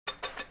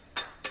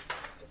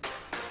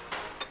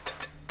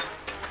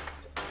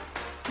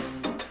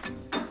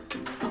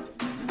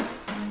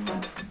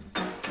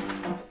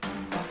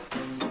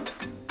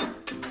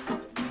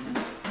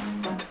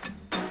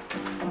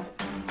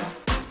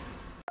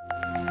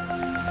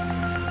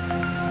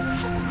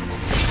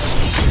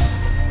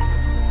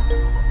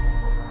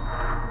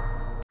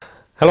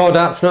Hello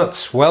Darts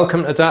Nuts,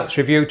 welcome to Darts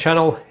Review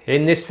channel.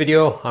 In this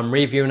video I'm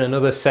reviewing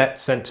another set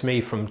sent to me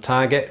from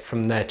Target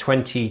from their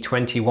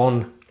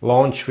 2021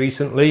 launch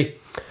recently,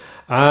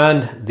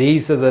 and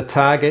these are the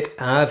Target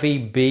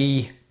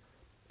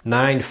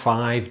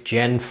RVB95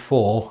 Gen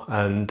 4,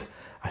 and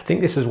I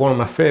think this is one of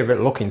my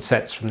favourite looking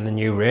sets from the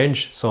new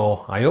range,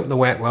 so I hope they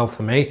work well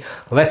for me.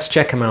 Let's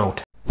check them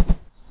out.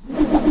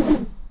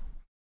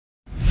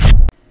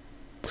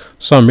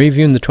 So I'm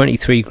reviewing the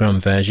 23 gram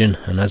version,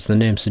 and as the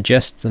name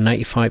suggests, the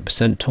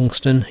 95%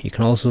 tungsten. You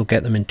can also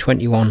get them in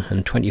 21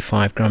 and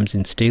 25 grams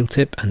in steel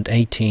tip and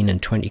 18 and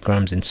 20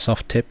 grams in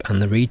soft tip,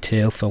 and the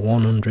retail for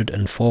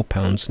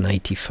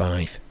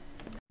 £104.95.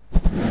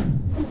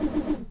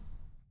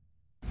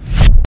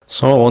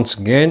 So once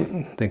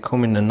again, they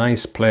come in a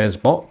nice player's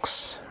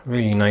box,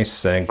 really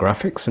nice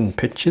graphics and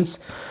pictures.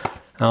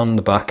 On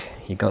the back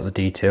you got the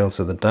details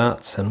of the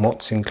darts and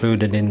what's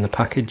included in the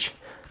package.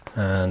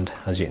 And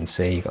as you can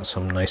see, you got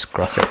some nice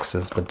graphics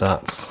of the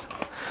darts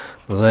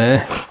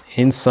there.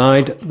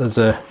 Inside there's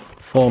a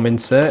foam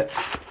insert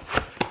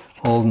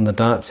holding the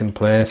darts in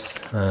place,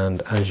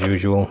 and as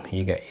usual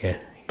you get your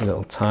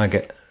little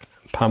Target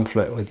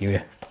pamphlet with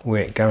your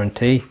weight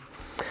guarantee,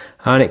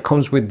 and it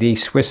comes with the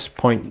Swiss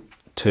Point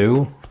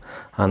 2,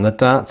 and the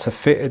darts are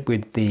fitted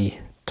with the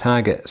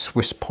Target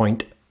Swiss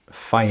Point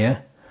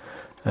Fire.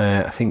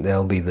 I think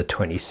they'll be the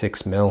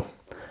 26mm,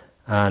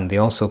 and they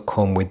also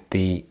come with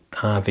the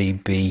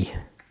RVB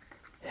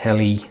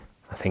Heli,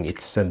 I think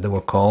it said they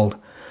were called,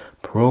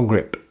 Pro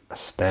Grip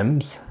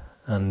stems,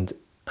 and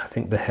I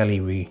think the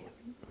Heli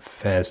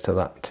refers to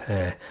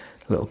that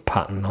little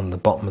pattern on the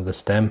bottom of the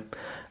stem,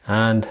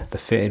 and they're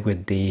fitted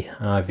with the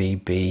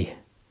RVB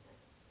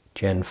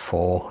Gen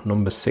 4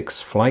 number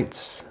 6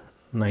 flights.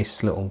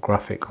 Nice little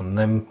graphic on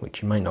them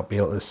which you might not be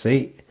able to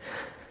see,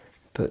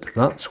 but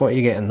that's what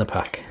you get in the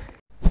pack.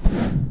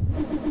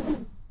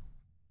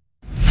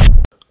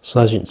 So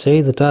as you can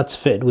see, the darts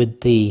fitted with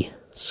the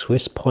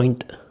Swiss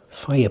Point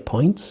fire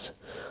points.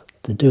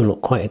 They do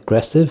look quite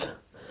aggressive,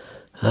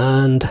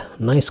 and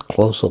nice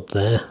close up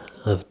there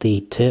of the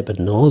tapered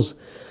nose,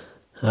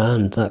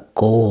 and that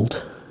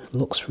gold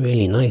looks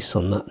really nice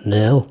on that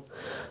nail.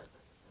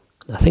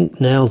 I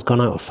think nail's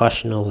gone out of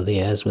fashion over the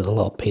years with a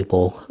lot of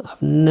people.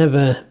 I've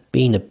never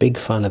been a big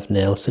fan of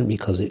nail simply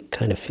because it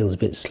kind of feels a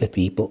bit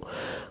slippy, but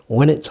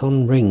when it's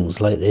on rings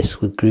like this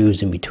with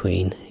grooves in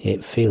between,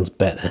 it feels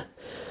better.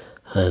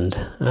 And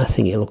I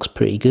think it looks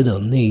pretty good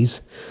on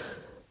these.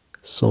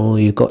 So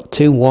you've got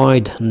two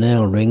wide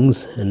nail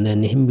rings, and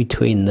then in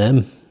between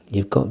them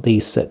you've got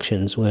these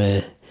sections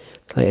where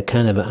it's like a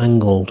kind of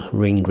angled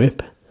ring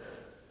grip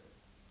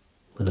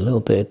with a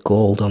little bit of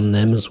gold on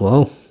them as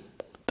well.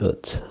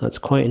 But that's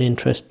quite an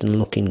interesting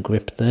looking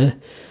grip there.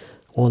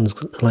 One's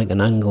like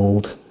an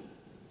angled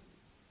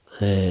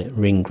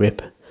ring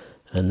grip,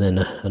 and then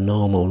a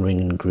normal ring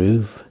and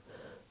groove.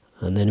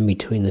 And then in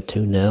between the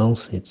two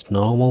nails it's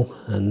normal,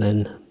 and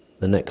then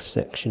the next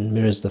section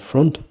mirrors the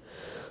front.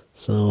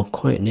 So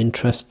quite an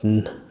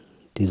interesting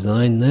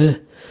design there.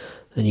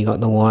 Then you got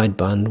the wide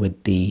band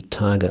with the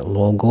Target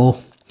logo.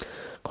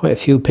 Quite a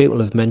few people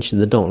have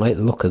mentioned they don't like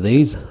the look of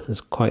these.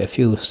 There's quite a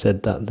few have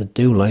said that they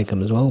do like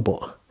them as well,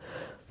 but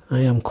I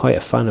am quite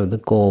a fan of the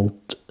gold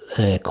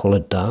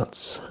coloured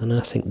darts, and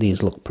I think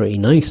these look pretty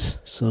nice.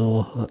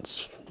 So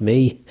that's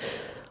me.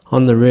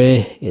 On the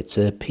rear it's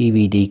a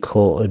PVD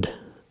coated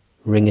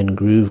ring and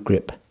groove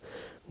grip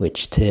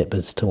which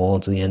tapers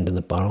towards the end of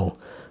the barrel,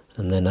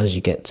 and then as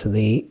you get to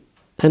the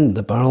end of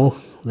the barrel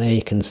there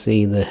you can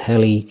see the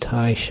Heli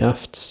tie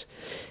shafts.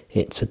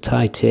 It's a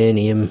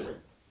titanium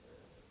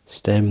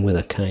stem with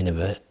a kind of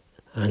a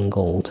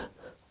angled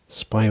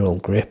spiral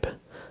grip,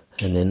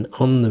 and then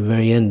on the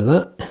very end of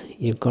that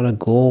you've got a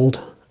gold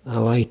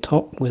alloy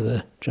top with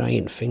a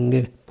giant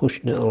finger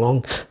pushing it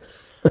along.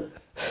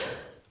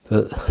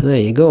 But there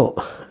you go.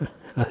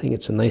 I think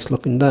it's a nice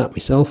looking dart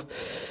myself.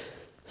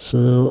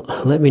 So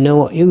let me know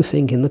what you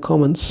think in the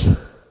comments.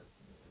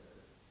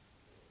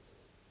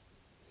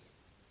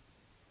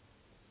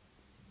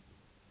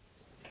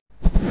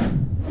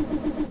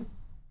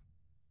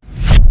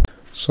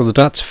 So the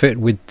darts fit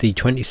with the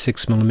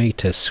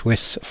 26mm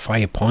Swiss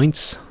fire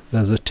points.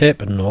 There's a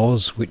tapered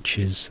nose which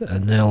is a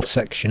nail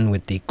section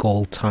with the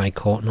gold tie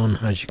coating on,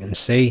 as you can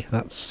see.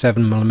 That's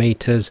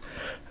 7mm,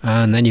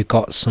 and then you've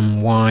got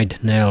some wide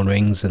nail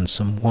rings and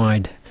some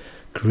wide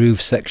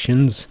groove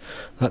sections.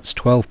 That's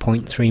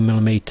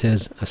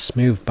 12.3mm, a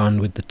smooth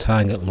band with the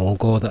Target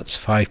logo, that's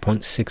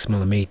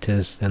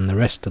 5.6mm, then the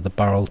rest of the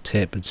barrel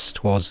tapers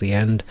towards the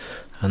end,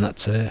 and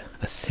that's a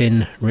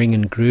thin ring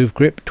and groove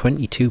grip,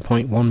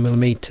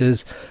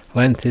 22.1mm,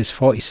 length is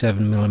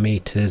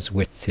 47mm,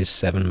 width is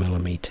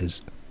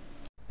 7mm.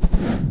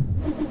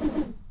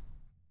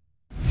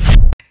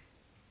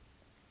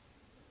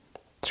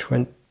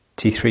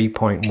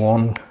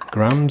 $23.1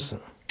 grams.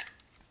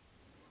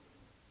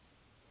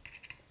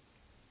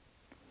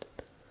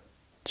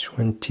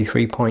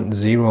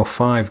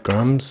 23.05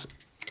 grams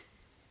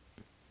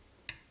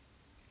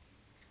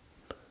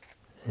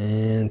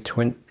and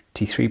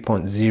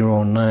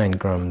 23.09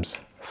 grams.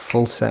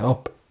 Full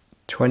setup.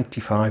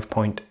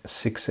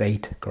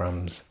 25.68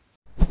 grams.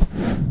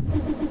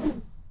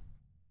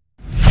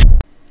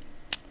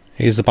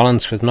 Here's the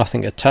balance with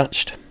nothing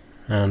attached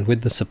and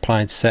with the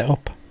supplied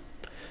setup,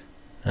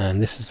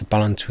 and this is the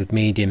balance with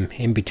medium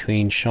in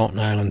between short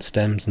nylon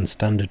stems and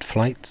standard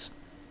flights.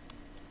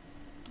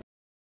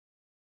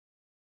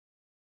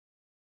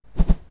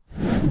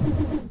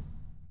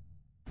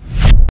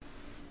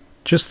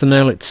 Just the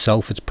nail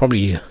itself, it's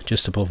probably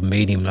just above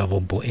medium level,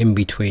 but in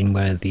between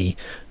where the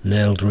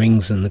nailed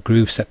rings and the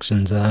groove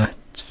sections are,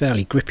 it's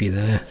fairly grippy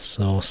there,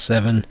 so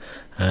 7,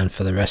 and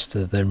for the rest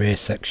of the rear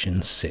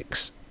section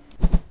 6.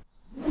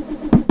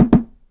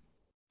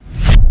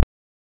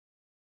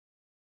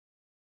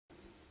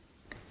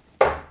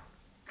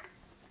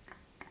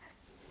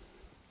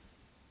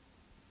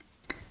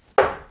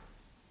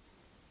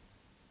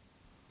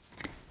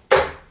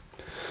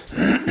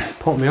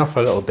 Put me off a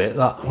little bit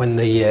that when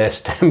the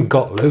stem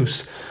got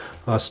loose,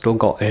 I still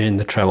got air in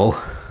the treble.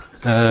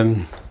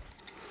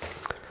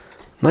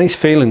 Nice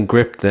feeling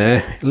grip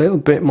there, a little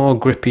bit more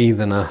grippy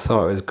than I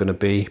thought it was going to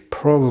be,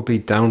 probably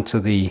down to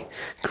the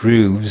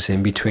grooves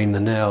in between the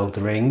nailed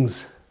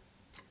rings.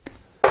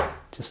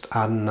 Just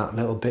adding that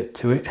little bit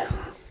to it.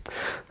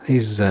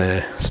 These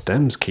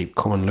stems keep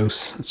coming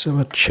loose. Let's have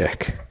a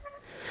check.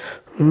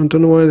 I don't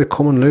know why they're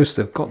coming loose.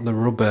 They've got the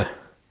rubber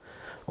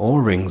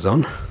O-rings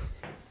on.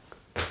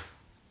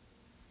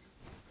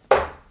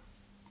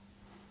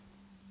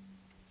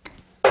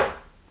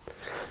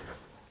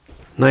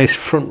 Nice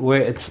front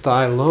weighted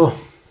style though.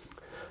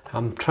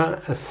 I'm trying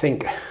to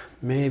think,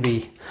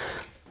 maybe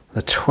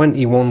the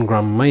 21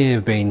 gram may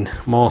have been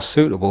more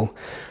suitable.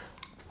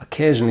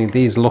 Occasionally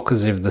these look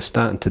as if they're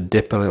starting to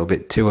dip a little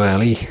bit too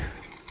early,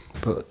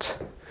 but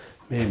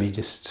maybe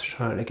just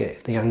trying to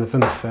get the hang of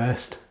them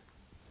first.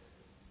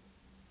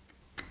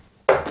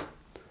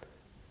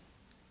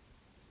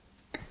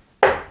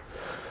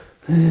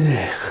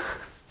 Got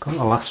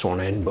the last one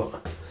in,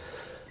 but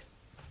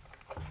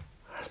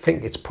I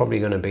think it's probably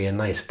going to be a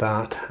nice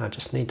start. I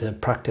just need to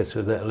practice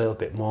with it a little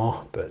bit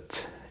more,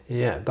 but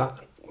yeah,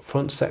 that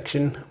front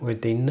section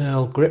with the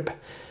nail grip,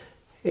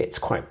 it's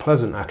quite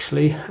pleasant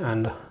actually,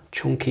 and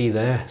chunky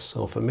there,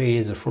 so for me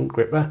as a front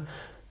gripper,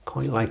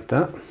 quite like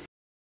that.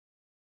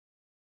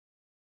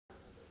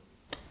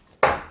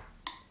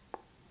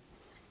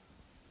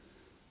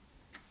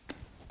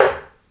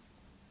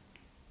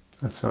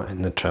 That's not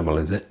in the treble,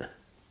 is it?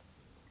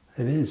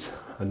 It is.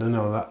 I don't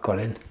know how that got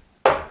in.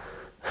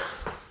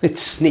 It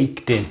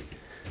sneaked in.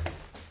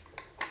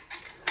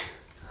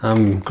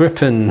 I'm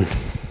gripping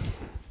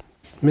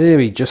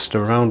maybe just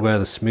around where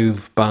the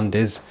smooth band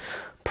is,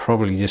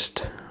 probably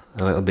just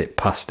a little bit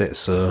past it,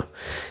 so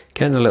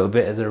getting a little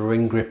bit of the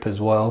ring grip as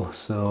well,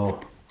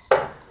 so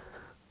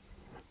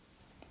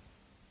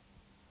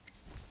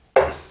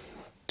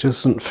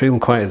doesn't feel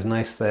quite as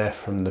nice there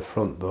from the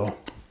front though,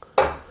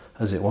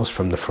 as it was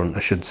from the front I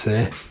should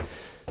say,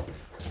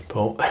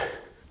 but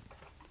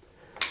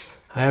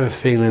I have a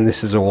feeling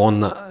this is a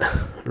one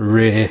that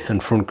rear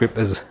and front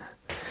grippers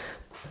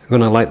are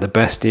going to like the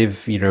best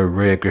if you're a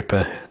rear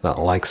gripper that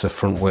likes a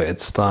front weighted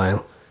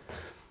style.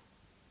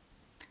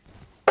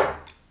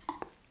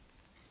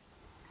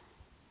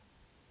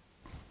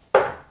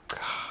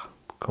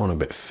 Going a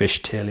bit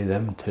fishtaily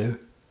them too.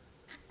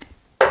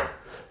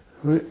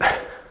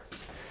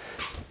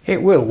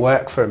 It will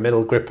work for a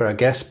middle gripper I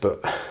guess,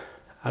 but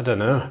I don't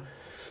know.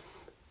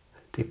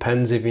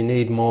 Depends if you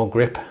need more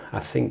grip. I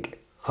think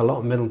a lot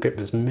of middle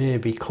grippers may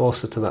be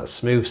closer to that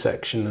smooth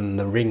section than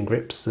the ring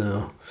grips,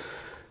 so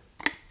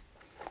I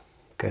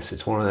guess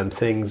it's one of them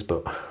things,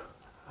 but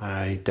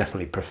I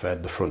definitely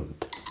preferred the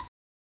front.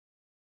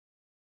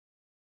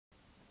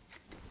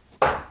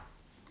 A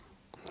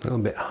little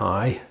bit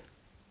high.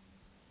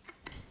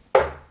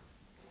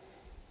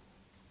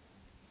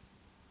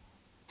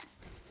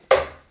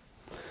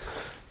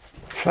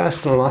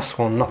 First and last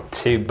one not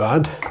too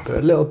bad, but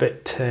a little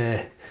bit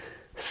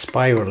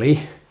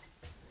spirally,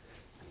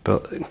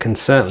 but can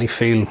certainly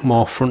feel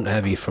more front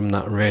heavy from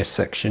that rear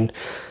section.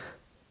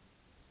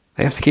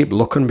 I have to keep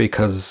looking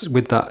because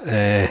with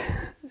that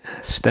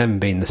stem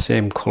being the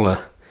same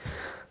colour,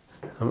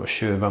 I'm not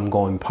sure if I'm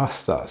going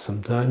past that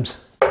sometimes.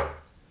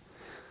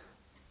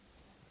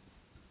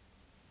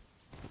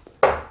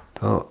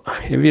 But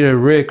if you're a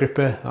rear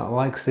gripper that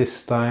likes this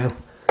style,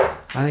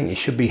 I think you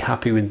should be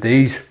happy with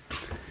these.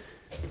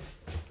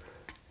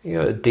 You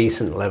got a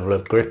decent level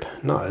of grip,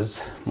 not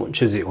as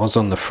much as it was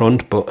on the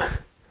front, but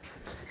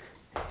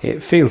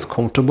it feels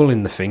comfortable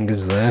in the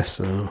fingers there,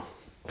 so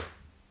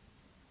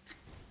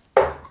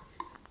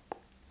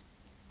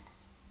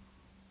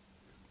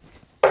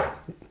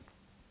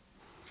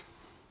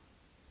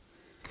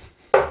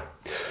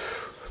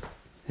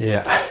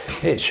yeah,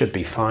 it should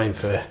be fine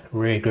for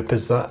rear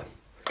grippers. That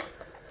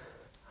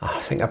I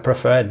think I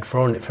preferred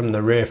throwing it from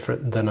the rear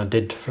than I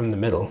did from the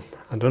middle.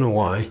 I don't know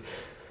why,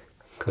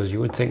 because you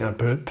would think I'd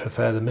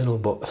prefer the middle,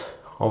 but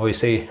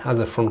obviously as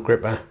a front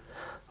gripper,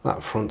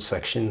 that front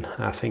section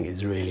I think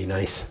is really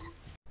nice.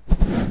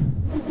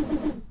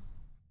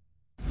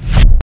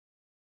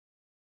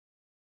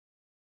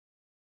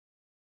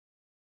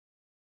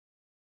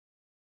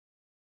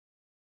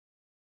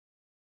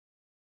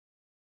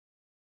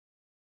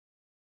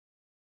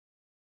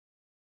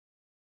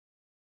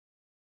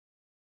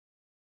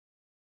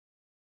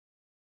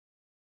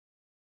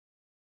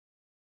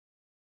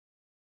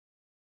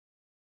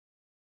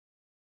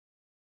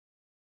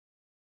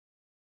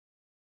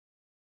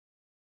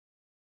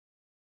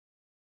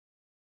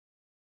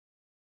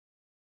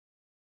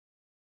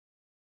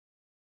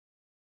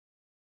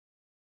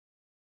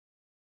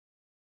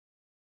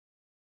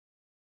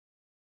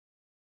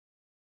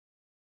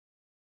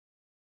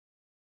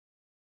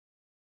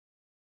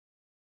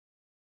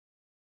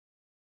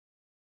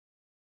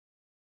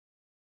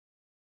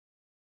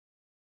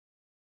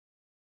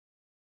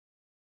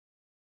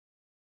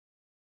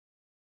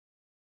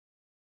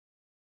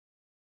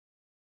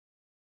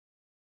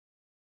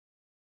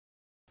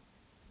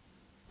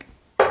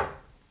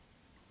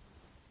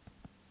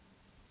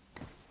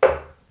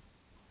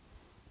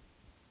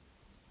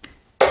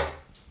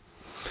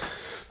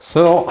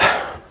 So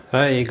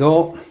there you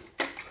go,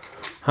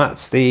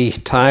 that's the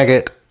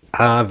Target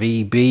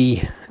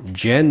RVB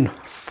Gen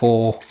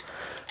 4.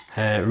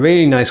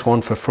 Really nice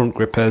one for front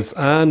grippers,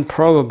 and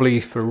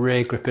probably for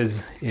rear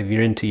grippers if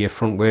you're into your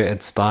front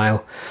weighted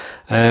style.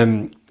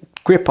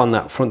 Grip on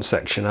that front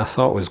section I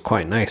thought was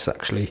quite nice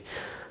actually.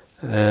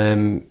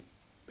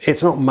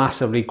 It's not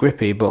massively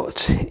grippy,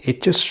 but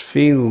it just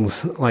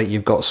feels like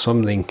you've got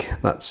something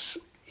that's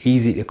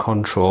easy to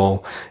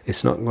control.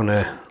 It's not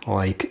gonna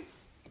like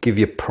give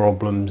you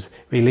problems.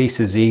 Release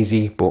is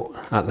easy, but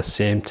at the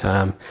same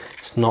time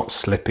it's not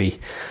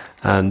slippy,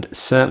 and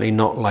certainly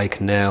not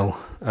like nail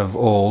of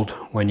old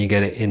when you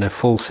get it in a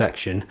full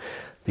section.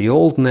 The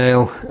old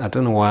nail, I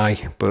don't know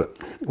why, but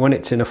when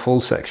it's in a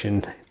full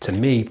section, to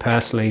me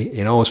personally,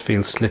 it always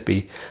feels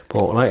slippy.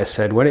 But like I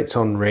said, when it's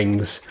on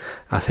rings,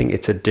 I think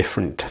it's a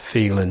different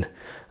feeling,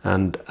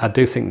 and I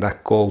do think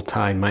that gold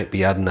tie might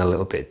be adding a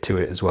little bit to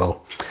it as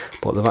well.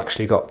 But they've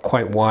actually got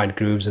quite wide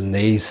grooves in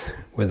these,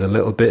 with a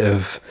little bit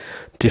of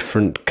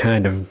different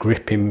kind of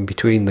gripping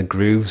between the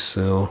grooves,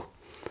 so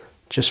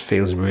just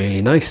feels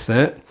really nice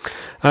there,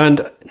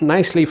 and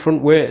nicely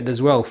front weighted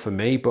as well for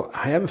me. But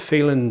I have a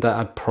feeling that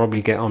I'd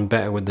probably get on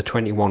better with the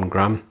 21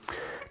 gram.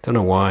 Don't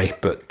know why,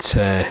 but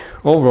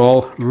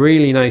overall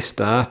really nice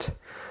dart.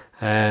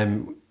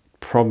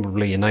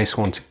 Probably a nice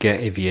one to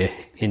get if you're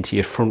into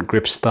your front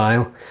grip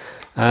style.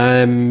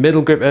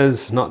 Middle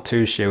grippers, not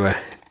too sure.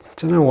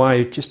 Don't know why,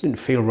 it just didn't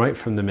feel right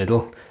from the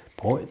middle,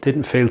 but it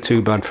didn't feel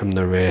too bad from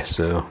the rear,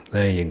 so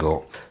there you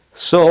go.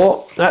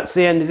 So that's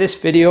the end of this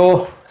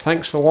video.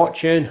 Thanks for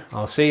watching.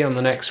 I'll see you on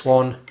the next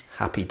one.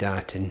 Happy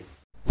darting.